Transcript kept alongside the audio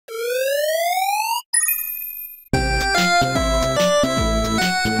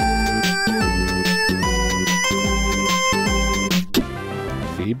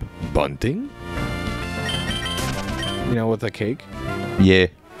Phoebe? Bunting? You know, with a cake? Yeah.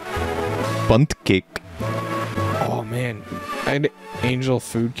 Bunt cake. Oh, man. I had angel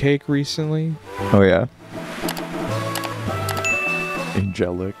food cake recently. Oh, yeah.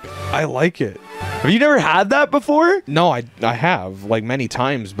 Angelic. I like it. Have you never had that before? No, I have, like, many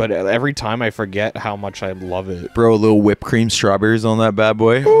times, but every time I forget how much I love it. Bro, a little whipped cream strawberries on that bad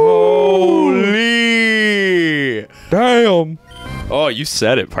boy. Holy! Damn! Oh, you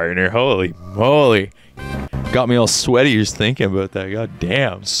said it, partner. Holy moly. Got me all sweaty just thinking about that. God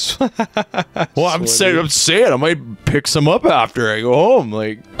damn. Well, I'm saying I might pick some up after I go home.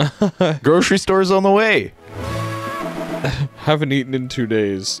 Like, grocery store's on the way. Haven't eaten in 2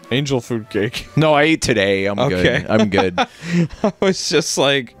 days. Angel food cake. No, I ate today. I'm good. I'm good. I was just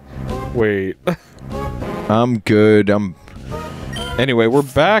like, wait. I'm good. Anyway, we're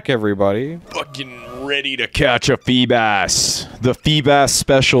back, everybody. Fucking ready to catch a Feebas. The Feebas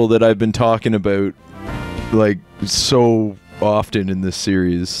special that I've been talking about, like, so often in this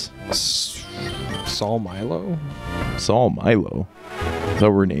series. Saul Milo? Saul Milo? Is that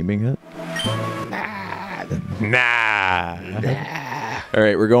what we're naming it? Nah. All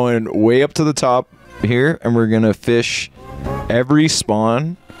right, we're going way up to the top here, and we're gonna fish every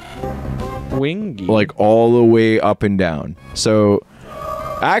spawn, Wingy. like all the way up and down. So,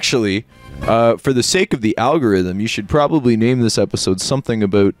 actually, for the sake of the algorithm, you should probably name this episode something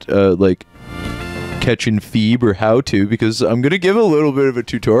about like catching Phoebe or how to, because I'm gonna give a little bit of a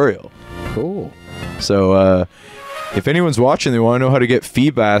tutorial. Cool. So, if anyone's watching, they want to know how to get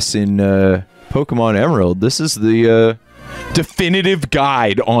Feebas in Pokemon Emerald, this is the definitive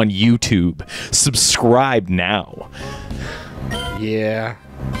guide on YouTube. Subscribe now. Yeah.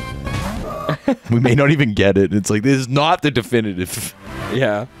 We may not even get it. It's like, this is not the definitive.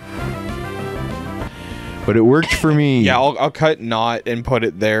 Yeah. But it worked for me. Yeah, I'll cut not and put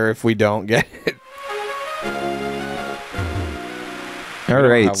it there if we don't get it.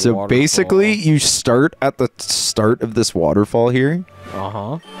 Alright, so basically you start at the start of this waterfall here.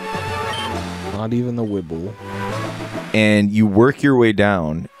 Uh-huh. Not even the Wibble. And you work your way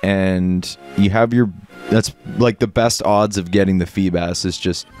down, and you have your... That's like the best odds of getting the Feebas is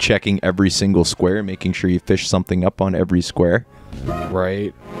just checking every single square, making sure you fish something up on every square.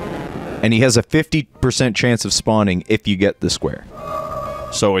 Right. And he has a 50% chance of spawning if you get the square.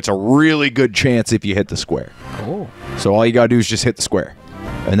 So it's a really good chance if you hit the square. Cool. So all you gotta do is just hit the square.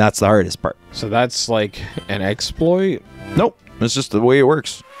 And that's the hardest part. So that's like an exploit? Nope. It's just the way it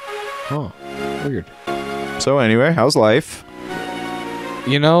works. Huh. Weird. So anyway, how's life?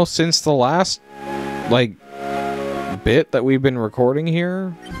 You know, since the last, like, bit that we've been recording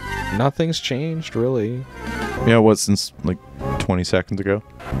here, nothing's changed, really. Yeah, what, since, like, 20 seconds ago?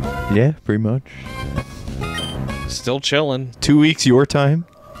 Yeah, pretty much. Still chilling. 2 weeks your time,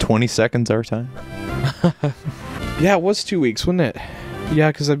 20 seconds our time. Yeah, it was 2 weeks, wasn't it? Yeah,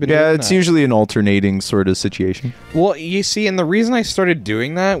 because I've been Yeah, doing it's that. usually an alternating sort of situation. Well, you see, and the reason I started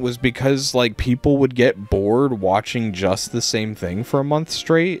doing that was because, like, people would get bored watching just the same thing for a month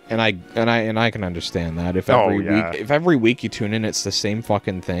straight, and I can understand that. If every week you tune in, it's the same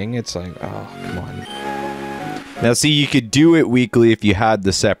fucking thing. It's like, oh, come on. Now, see, you could do it weekly if you had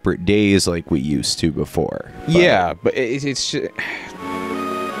the separate days like we used to before. But yeah, but it's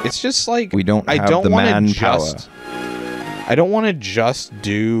just like we don't have I don't the want to manpower. I don't want to just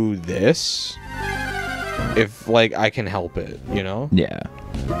do this if, like, I can help it, you know? Yeah.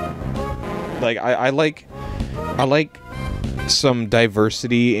 Like, I like some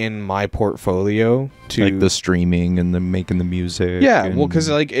diversity in my portfolio to... Like the streaming and the making the music. Yeah, and... well,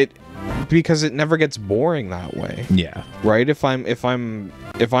 because it never gets boring that way. Yeah. Right? If I'm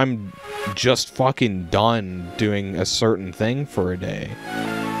just fucking done doing a certain thing for a day,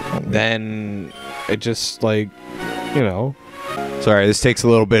 then it just, like, you know. Sorry, this takes a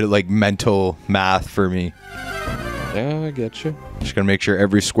little bit of, like, mental math for me. Yeah, I get you. Just gotta make sure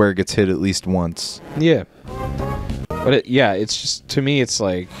every square gets hit at least once. Yeah. But it's just, to me, it's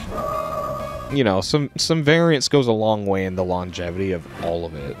like, you know, some variance goes a long way in the longevity of all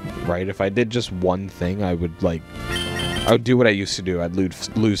of it, right? If I did just one thing, I would do what I used to do. I'd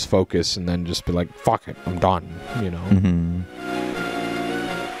lose focus and then just be like, fuck it, I'm done, you know? Mm-hmm.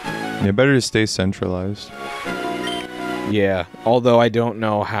 Yeah, better to stay centralized. Yeah, although I don't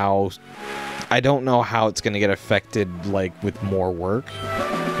know how it's going to get affected, like, with more work,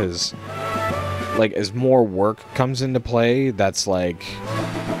 because, like, as more work comes into play, that's, like,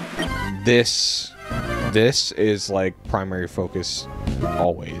 this is, like, primary focus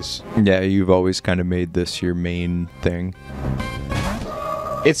always. Yeah, you've always kind of made this your main thing.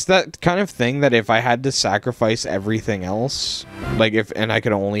 It's that kind of thing that if I had to sacrifice everything else, like and I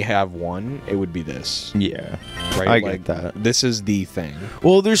could only have one, it would be this. Yeah, right. I like, get that. This is the thing.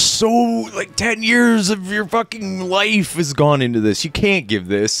 Well, there's so like 10 years of your fucking life has gone into this. You can't give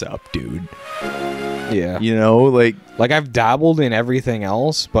this up, dude. Yeah. You know, like I've dabbled in everything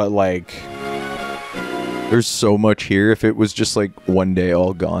else, but like there's so much here. If it was just like one day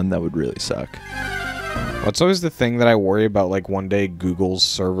all gone, that would really suck. That's always the thing that I worry about, like one day Google's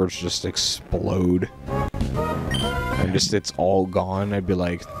servers just explode. And just it's all gone. I'd be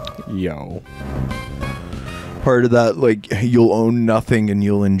like, yo. Part of that, like, you'll own nothing and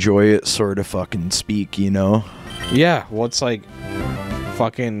you'll enjoy it sort of fucking speak, you know? Yeah, well, it's like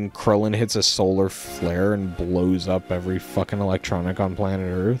fucking Krillin hits a solar flare and blows up every fucking electronic on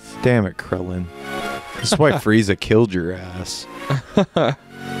planet Earth. Damn it, Krillin. That's why Frieza killed your ass.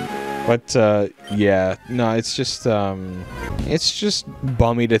 But, yeah, no, it's just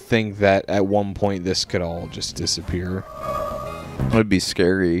bummy to think that at one point this could all just disappear. That'd be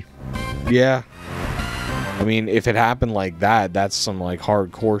scary. Yeah. I mean, if it happened like that, that's some, like,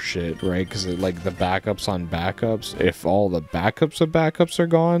 hardcore shit, right? Because, like, the backups on backups, if all the backups of backups are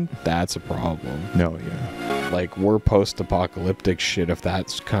gone, that's a problem. No, yeah. Like, we're post-apocalyptic shit if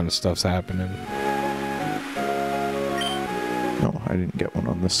that kind of stuff's happening. No, I didn't get one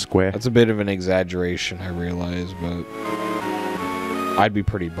on the square. That's a bit of an exaggeration, I realize, but I'd be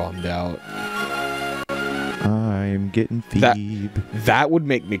pretty bummed out. I'm getting Phoebe. That would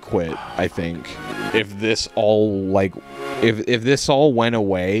make me quit, I think. If this all, like, if this all went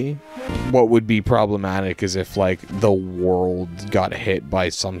away, what would be problematic is if, like, the world got hit by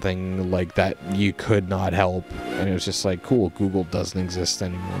something, like, that you could not help. And it was just like, cool, Google doesn't exist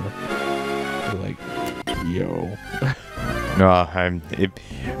anymore. You're like, yo. No,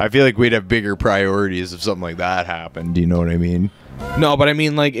 I feel like we'd have bigger priorities if something like that happened. Do you know what I mean? No, but I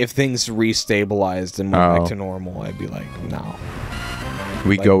mean, like, if things restabilized and went back to normal, I'd be like, no.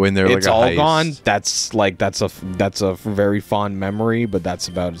 We Like, go in there like it's a all heist. gone. That's a very fond memory, but that's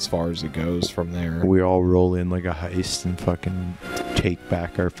about as far as it goes from there. We all roll in like a heist and fucking take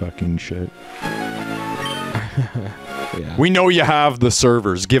back our fucking shit. Yeah. We know you have the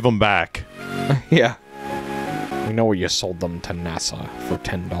servers. Give them back. Yeah. We know where you sold them to NASA for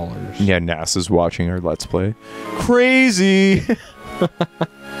 $10. Yeah, NASA's watching our Let's Play. Crazy.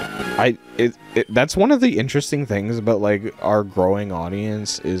 That's one of the interesting things about, like, our growing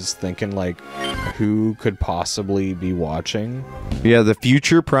audience is thinking, like, who could possibly be watching? Yeah, the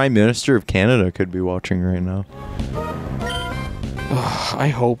future Prime Minister of Canada could be watching right now. I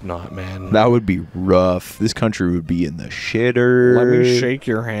hope not, man. That would be rough. This country would be in the shitter. Let me shake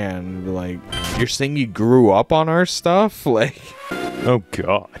your hand. Like, you're saying you grew up on our stuff? Like, oh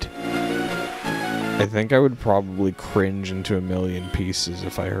God. I think I would probably cringe into a million pieces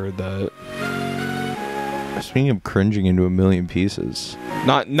if I heard that. Speaking of cringing into a million pieces.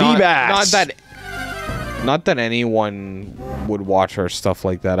 Not that anyone would watch our stuff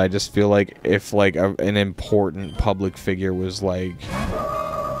like that. I just feel like if, like, an important public figure was like,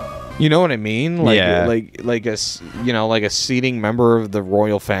 you know what I mean? Like, yeah. like a, you know, like a seating member of the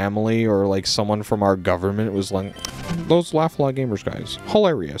royal family or like someone from our government was like, those Laugh A Lot Gamers guys,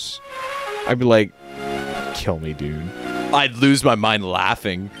 hilarious. I'd be like, kill me, dude. I'd lose my mind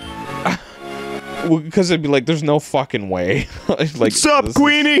laughing. Well, because it'd be like, there's no fucking way. Like, what's up,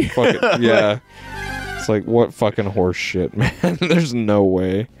 Queenie? Fucking, yeah. It's like, what fucking horse shit, man? There's no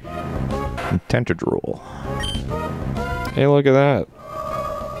way. Tented roll. Hey, look at that.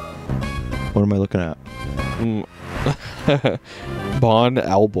 What am I looking at? Bond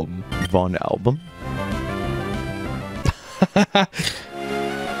album. Von album?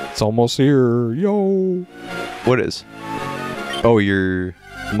 It's almost here, yo. What is? Oh, your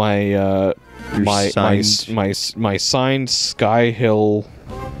my signed Sky Hill.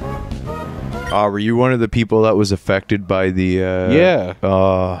 Were you one of the people that was affected by the Yeah.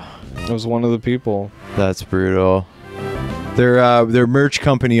 I was one of the people. That's brutal. Their merch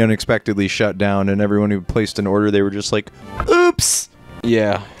company unexpectedly shut down, and everyone who placed an order, they were just like, oops.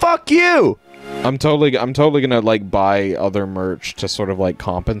 Yeah. Fuck you. I'm totally gonna, like, buy other merch to sort of, like,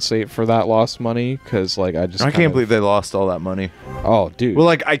 compensate for that lost money, because, like, I can't believe they lost all that money. Oh, dude. Well,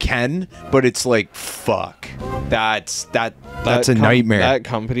 like, I can, but it's like, fuck. That's a nightmare. That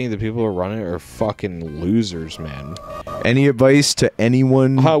company, the people who run it, are fucking losers, man. Any advice to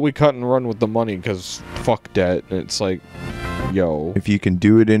anyone? How we cut and run with the money, because fuck debt. And it's like, yo. If you can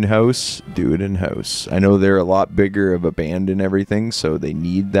do it in-house, do it in-house. I know they're a lot bigger of a band and everything, so they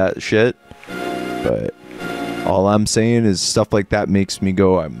need that shit. But all I'm saying is stuff like that makes me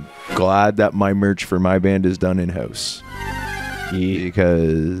go, I'm glad that my merch for my band is done in-house.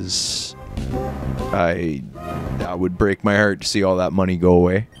 because that would break my heart to see all that money go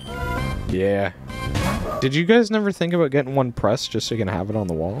away. Yeah. Did you guys never think about getting one pressed just so you can have it on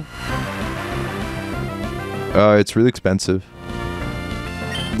the wall? It's really expensive.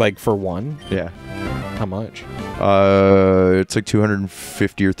 Like for one? Yeah. How much? It's like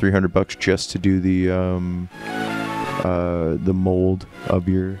 $250 or $300 just to do the mold of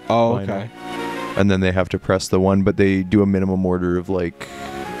your vinyl. Okay. And then they have to press the one, but they do a minimum order of like,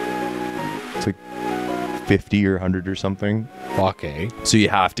 it's like 50 or 100 or something. Fuck, eh? So you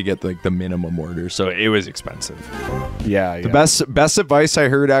have to get like the minimum order. So it was expensive. Yeah, yeah. The best advice I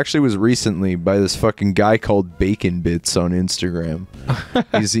heard actually was recently by this fucking guy called Bacon Bits on Instagram.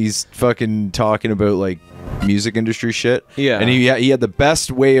 he's fucking talking about like music industry shit. Yeah. And he had the best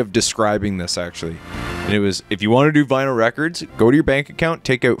way of describing this actually. And it was, if you want to do vinyl records, go to your bank account,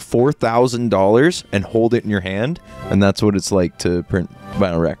 take out $4,000 and hold it in your hand. And that's what it's like to print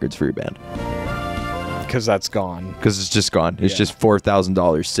vinyl records for your band. Because that's gone. Because it's just gone. It's just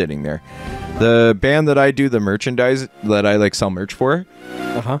 $4,000 sitting there. The band that I do the merchandise that I like sell merch for,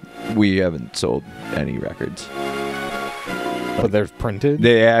 we haven't sold any records. But they're printed?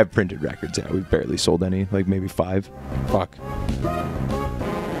 They have printed records. Yeah, we've barely sold any, like maybe 5. Fuck.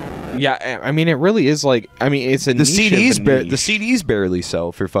 Yeah, I mean, it really is like, I mean, it's a the niche CDs. The CDs barely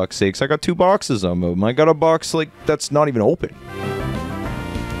sell, for fuck's sakes. I got 2 boxes of them. I got a box like that's not even open.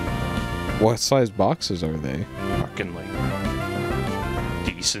 What size boxes are they? Fucking like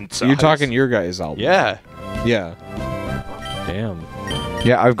decent size. You're talking your guys' album. Yeah. Yeah. Damn.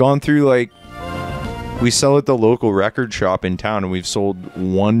 Yeah, I've gone through like, we sell at the local record shop in town, and we've sold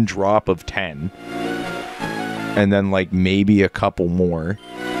 1 drop of 10, and then like maybe a couple more,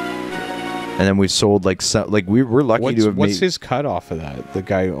 and then we've sold like we're lucky to have. What's his cut off of that? The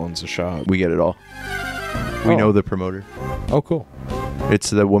guy who owns the shop. We get it all. We know the promoter. Oh, cool. It's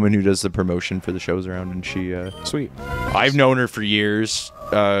the woman who does the promotion for the shows around, and she sweet. I've known her for years.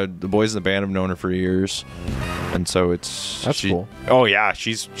 The boys in the band have known her for years, and so that's cool. Oh yeah,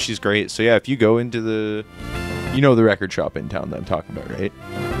 she's great. So yeah, if you go into the record shop in town that I'm talking about, right?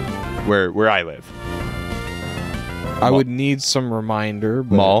 Where I live. I would need some reminder.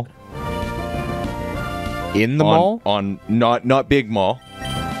 But Mall. In the mall? On not big mall.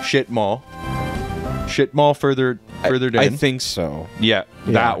 Shit mall. Shit mall further down. I think so. Yeah,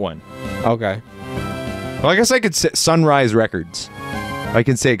 that one. Okay. Well, I guess I could say Sunrise Records. I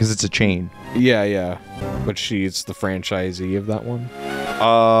can say it because it's a chain. Yeah, yeah. But she's the franchisee of that one?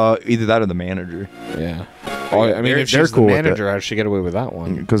 Either that or the manager. Yeah. Oh, I mean, if they're she's cool the with manager, how does she get away with that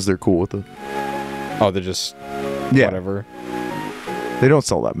one? Because they're cool with it. Oh, they're just whatever. They don't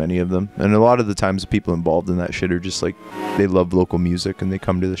sell that many of them. And a lot of the times the people involved in that shit are just like, they love local music and they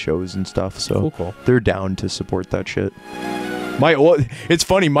come to the shows and stuff. So cool. They're down to support that shit. It's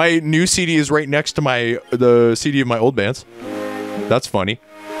funny, my new CD is right next to the CD of my old bands. That's funny.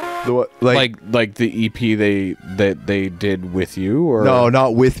 Like the EP they did with you, or no,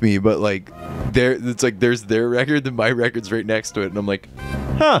 not with me, but like it's like there's their record and my record's right next to it, and I'm like,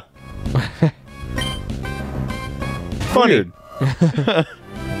 huh. Funny.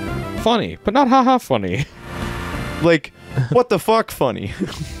 Funny, but not haha funny. Like, what the fuck funny?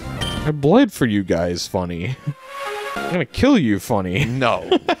 I bled for you guys funny. I'm gonna kill you funny. No.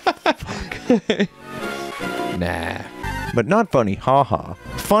 Nah. But not funny, haha.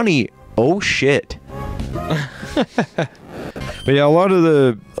 Funny, oh shit. But yeah, a lot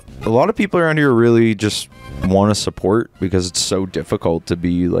of people around here really just want to support because it's so difficult to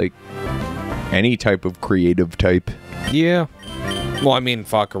be like any type of creative type. Yeah. Well, I mean,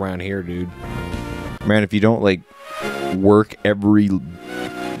 fuck around here, dude. Man, if you don't like work every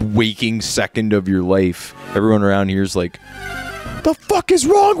waking second of your life, everyone around here is like, the fuck is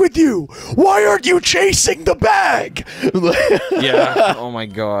wrong with you? Why aren't you chasing the bag? Yeah. Oh my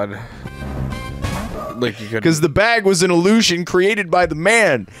god. Like you could, because the bag was an illusion created by the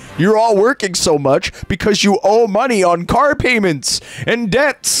man. You're all working so much because you owe money on car payments and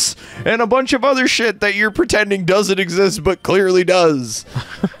debts and a bunch of other shit that you're pretending doesn't exist but clearly does.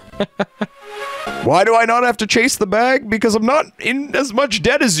 Why do I not have to chase the bag? Because I'm not in as much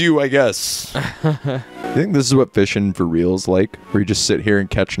debt as you, I guess. You think this is what fishing for real is like? Where you just sit here and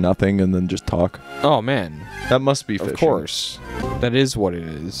catch nothing and then just talk? Oh, man. That must be fishing. Of course. That is what it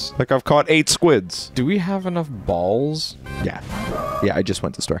is. Like, I've caught 8 squids. Do we have enough balls? Yeah. Yeah, I just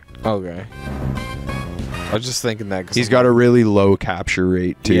went to the store. Okay. I was just thinking that because he's got a really low capture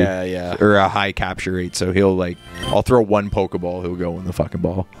rate, too. Yeah, yeah. Or a high capture rate, so he'll, like... I'll throw 1 Pokeball, he'll go in the fucking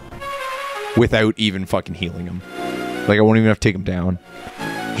ball. Without even fucking healing him. Like, I won't even have to take him down.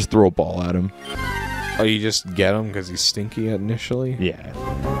 Just throw a ball at him. Oh, you just get him because he's stinky initially? Yeah.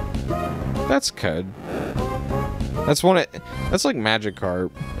 That's good. That's that's like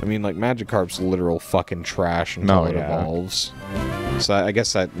Magikarp. I mean, like, Magikarp's literal fucking trash until it evolves. So I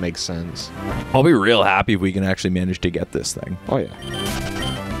guess that makes sense. I'll be real happy if we can actually manage to get this thing. Oh, yeah.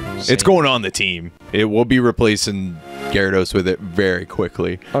 It's going on the team. It will be replacing Gyarados with it very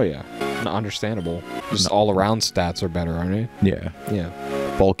quickly. Oh, yeah. No, understandable. Just all-around stats are better, aren't they? Yeah. Yeah.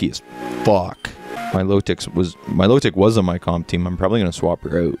 Bulky as fuck. My Lotic was on my comp team. I'm probably gonna swap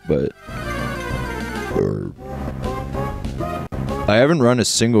her out, but I haven't run a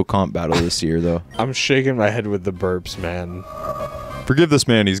single comp battle this year though. I'm shaking my head with the burps, man. Forgive this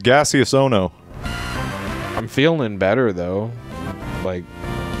man. He's gaseous Ono. I'm feeling better though. Like,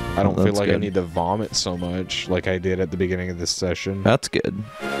 I don't feel like good. I need to vomit so much like I did at the beginning of this session. That's good.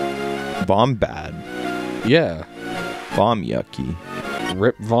 Vom bad. Yeah. Vom yucky.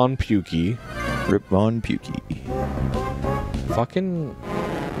 Rip Von Pukey. Rip Von Pukey. Fucking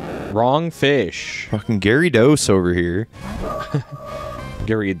wrong fish. Fucking Gary Dose over here.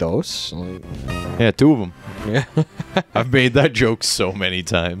 Gary Dos? Like, Yeah, two of them. yeah. I've made that joke so many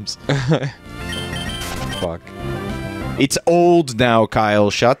times. Fuck. It's old now, Kyle.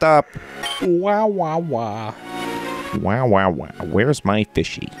 Shut up. Wow, wow, wow. Wow, wow, wow. Where's my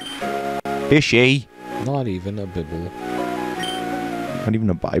fishy? Fishy. Not even a bibble. Not even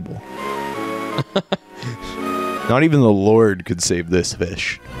a Bible. Not even the Lord could save this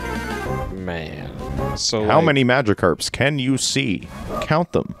fish. Man. So How like, many Magikarps can you see?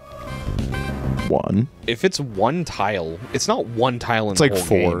 Count them. 1. If it's one tile, it's not one tile in It's the like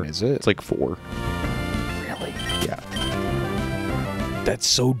whole 4. game, is it? It's like 4. Really? Yeah. That's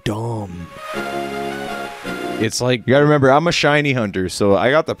so dumb. It's like, You gotta remember, I'm a shiny hunter, so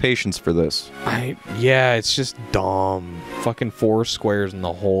I got the patience for this. yeah, it's just dumb. Fucking 4 squares in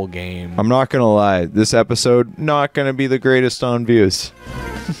the whole game. I'm not gonna lie, this episode not gonna be the greatest on views.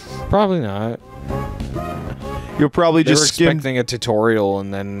 Probably not. You'll probably They were just skim. expecting a tutorial,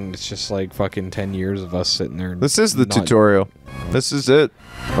 and then it's just like fucking 10 years of us sitting there. This is the not- tutorial. This is it.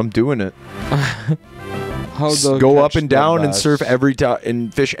 I'm doing it. How the Go up catch and down the and surf best. every tile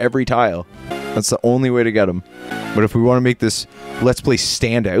and fish every tile. That's the only way to get them. But if we want to make this Let's Play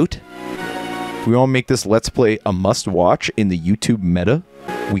stand out, if we want to make this Let's Play a must-watch in the YouTube meta,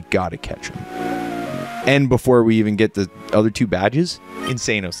 we gotta catch them. And before we even get the other 2 badges,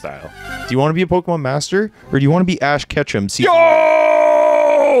 Insano style. Do you want to be a Pokemon Master, or do you want to be Ash Ketchum?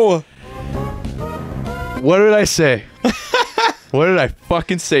 Yo! What did I say? What did I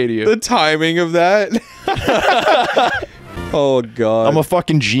fucking say to you? The timing of that. Oh, God. I'm a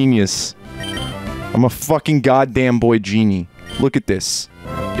fucking genius. I'm a fucking goddamn boy genie. Look at this.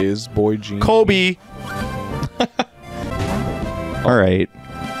 Is boy genius. Kobe. All right.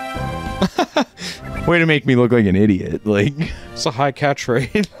 Way to make me look like an idiot. Like, It's a high catch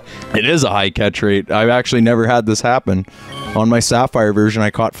rate. it is a high catch rate. I've actually never had this happen. On my Sapphire version, I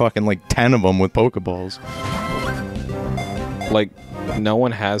caught fucking like 10 of them with Pokeballs. Like, no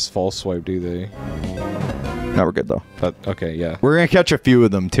one has false swipe, do they? Now we're good though. But, okay, yeah. We're gonna catch a few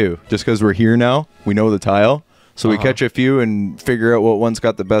of them too, just because we're here now. We know the tile, so we catch a few and figure out what one's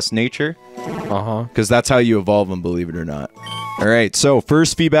got the best nature. Uh-huh. Because that's how you evolve them, believe it or not. All right, so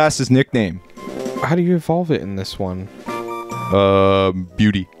first Feebas' nickname. How do you evolve it in this one?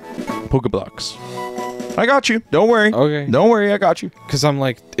 Beauty. Pokeblocks. I got you. Don't worry. Okay. Don't worry, I got you. Because I'm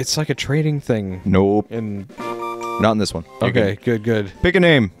like, it's like a trading thing. Nope. And, Not in this one. okay, good, good. Pick a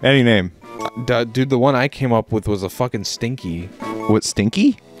name. Any name. Dude, the one I came up with was a fucking Stinky. What,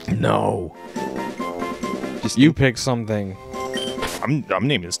 Stinky? No. Just You pick something. I'm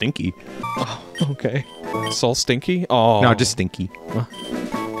naming it Stinky. Okay. Sol Stinky? Oh. No, just Stinky.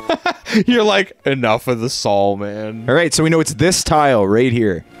 You're like, enough of the Sol, man. All right, so we know it's this tile right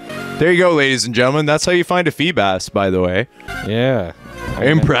here. There you go, ladies and gentlemen. That's how you find a Feebas, by the way. Yeah.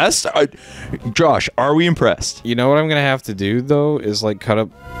 Impressed? Josh, are we impressed? You know what I'm gonna have to do though is like cut up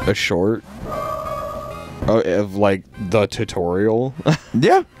a short of like the tutorial.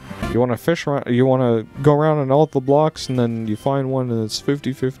 Yeah. You want to fish around, you want to go around on all the blocks, and then you find one and it's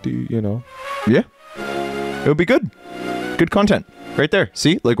 50-50, you know. Yeah. It'll be good. Good content. Right there.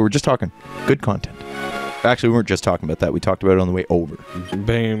 See? Like we're just talking. Good content. Actually, we weren't just talking about that. We talked about it on the way over.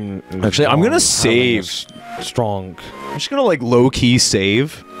 Bame. Actually, I'm gonna save. Strong. I'm just gonna like low-key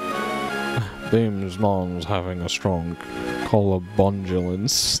save. Bame's mom's having a strong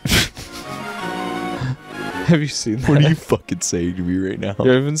collarbundulance. Have you seen that? What are you fucking saying to me right now? You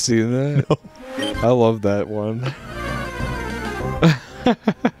haven't seen that? No. I love that one.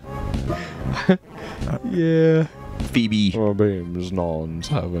 Yeah. Phoebe. Beam's non's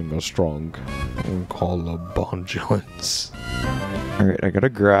having a strong collarbundulance. Alright, I gotta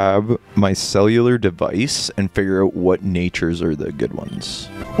grab my cellular device and figure out what natures are the good ones.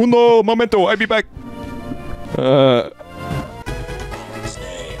 Oh no, momento, I'll be back. Bond's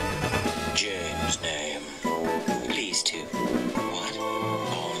name. James' name. Please to. What?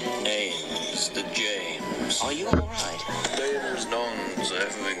 Bond name's the James. Are you alright? There's non's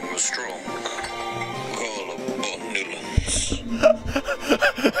having a strong collarbundulance.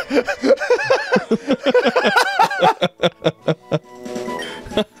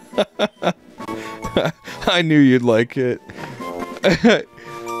 I knew you'd like it.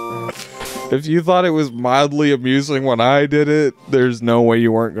 If you thought it was mildly amusing when I did it, there's no way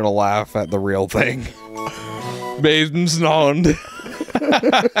you weren't gonna laugh at the real thing. Baden's nond.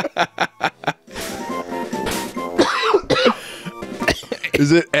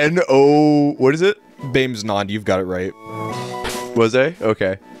 Is it N-O... What is it? Bame's nond, you've got it right. Was I?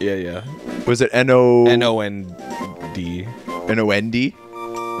 Okay. Yeah. Was it N-O... N-O-N-D. N-O-N-D?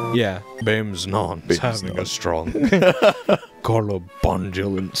 Yeah. Bame's nond. Bame's Having nond. a strong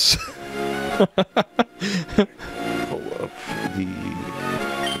collarbundulance. Pull up the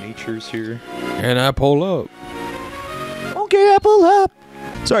natures here. And I pull up. Okay, I pull up.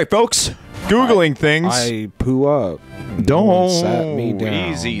 Sorry, folks. Googling things. I poo up. No Don't one sat me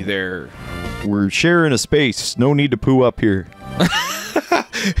down. Easy there. We're sharing a space. No need to poo up here.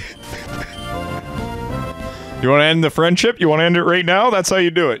 You want to end the friendship? You want to end it right now? That's how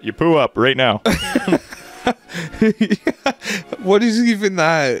you do it. You poo up right now. What is even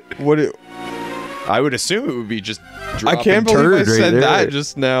that? I would assume it would be just I can't believe I turd right said there. that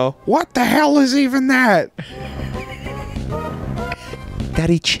just now. What the hell is even that?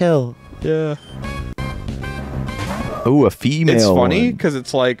 Daddy, chill. Yeah. Oh, a female. It's funny one. because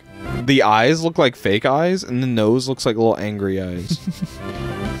it's like the eyes look like fake eyes and the nose looks like little angry eyes.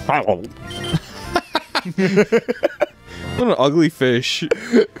 What an ugly fish.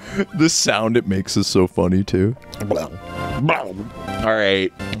 The sound it makes is so funny too.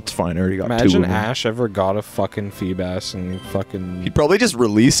 Alright. It's fine, I already got two Imagine of them. Ash ever got a fucking Feebas and fucking... He'd probably just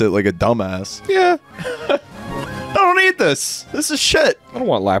release it like a dumbass. Yeah. I don't need this. This is shit. I don't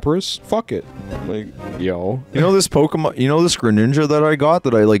want Lapras. Fuck it. Like, yo. You know this Pokemon, you know this Greninja that I got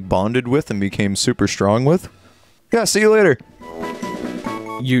that I like bonded with and became super strong with? Yeah, see you later.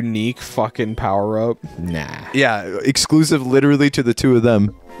 Unique fucking power-up? Nah. Yeah, exclusive literally to the two of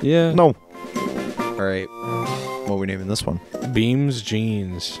them. Yeah. No. Alright. What are we naming this one? Beams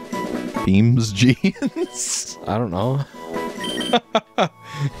Jeans. Beams Jeans? I don't know.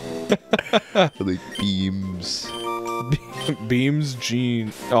 Like beams. Beams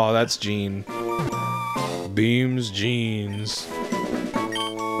Jean. Oh, that's Jean. Beams Jeans.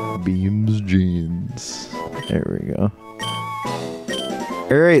 Beams Jeans. There we go.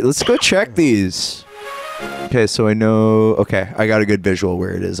 Alright, let's go check these. Okay, so I know... Okay, I got a good visual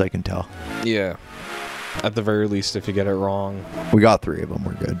where it is, I can tell. Yeah. At the very least, if you get it wrong. We got 3 of them,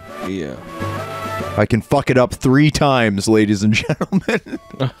 we're good. Yeah. I can fuck it up 3 times, ladies and gentlemen.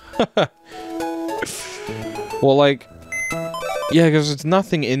 Well, like... Yeah, because there's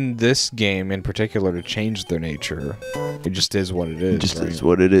nothing in this game in particular to change their nature. It just is what it is, It just right? is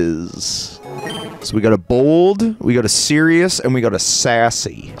what it is. So we got a bold, we got a serious, and we got a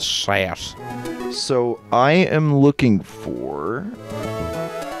sassy. Sass. So I am looking for...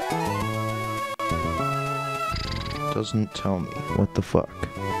 Doesn't tell me. What the fuck?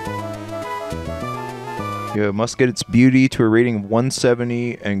 Yeah, must get its beauty to a rating of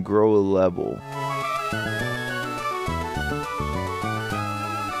 170 and grow a level.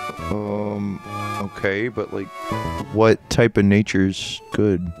 Okay, but like, what type of nature's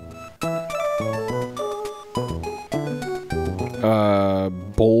good?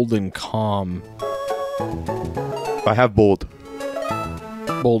 Bold and calm. I have bold.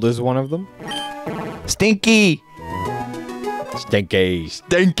 Bold is one of them? Stinky! Stinky.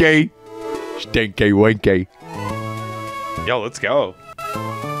 Stinky! Stinky winky. Yo, let's go.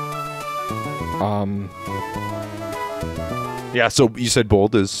 Yeah, so you said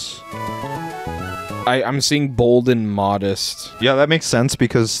bold is... I'm seeing bold and modest. Yeah, that makes sense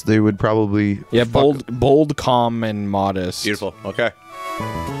because they would probably... Yeah, bold, calm, and modest. Beautiful. Okay.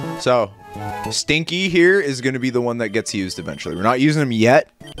 So, Stinky here is going to be the one that gets used eventually. We're not using him yet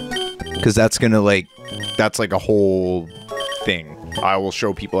because that's going to like... That's like a whole thing. I will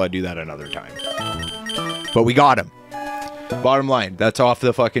show people how to do that another time. But we got him. Bottom line, that's off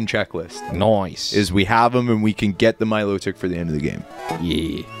the fucking checklist. Nice. Is we have him and we can get the Milotic for the end of the game.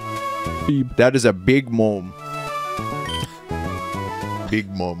 Yeah. That is a big mom. Big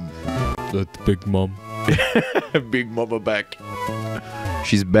mom. That's Big Mom. Big Mama back.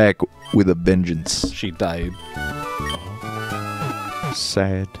 She's back with a vengeance. She died.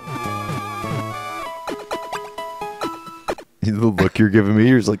 Sad. The look you're giving me,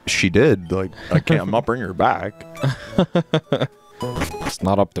 you're just like, she did. Like, I'm not bringing her back. It's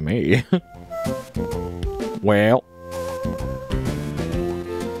not up to me. Well.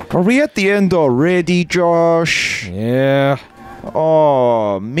 Are we at the end already, Josh? Yeah.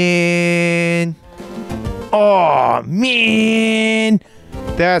 Oh, man. Oh, man.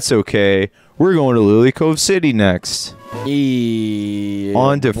 That's okay. We're going to Lily Cove City next.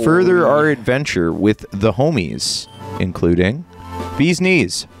 On to further our adventure with the homies, including Bee's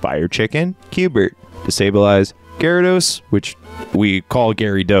Knees, Fire Chicken, Cubert, Destabilize, Gyarados, which we call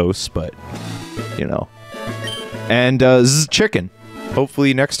Gyarados, but, you know, and Chicken.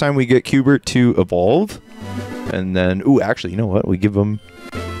 Hopefully next time we get Cubert to evolve, and then, ooh, actually, you know what? We give him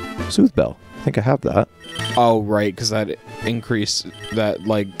Soothe Bell. I think I have that. Oh, right, because that increases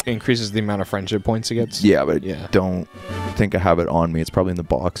the amount of friendship points he gets. Yeah, but I don't think I have it on me. It's probably in the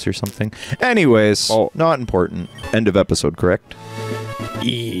box or something. Anyways, not important. End of episode, correct?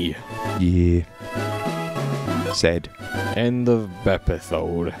 Yeah. Said. End of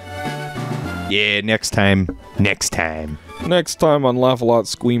episode. Yeah, next time. Next time. Next time on Laugh a Lot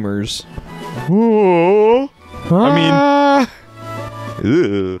Squeamers. Oh. I mean,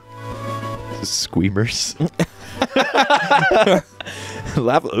 Squeamers.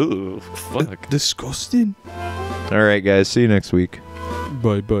 Laugh. Ooh, fuck. Disgusting. All right, guys. See you next week.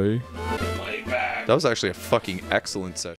 Bye-bye. That was actually a fucking excellent session.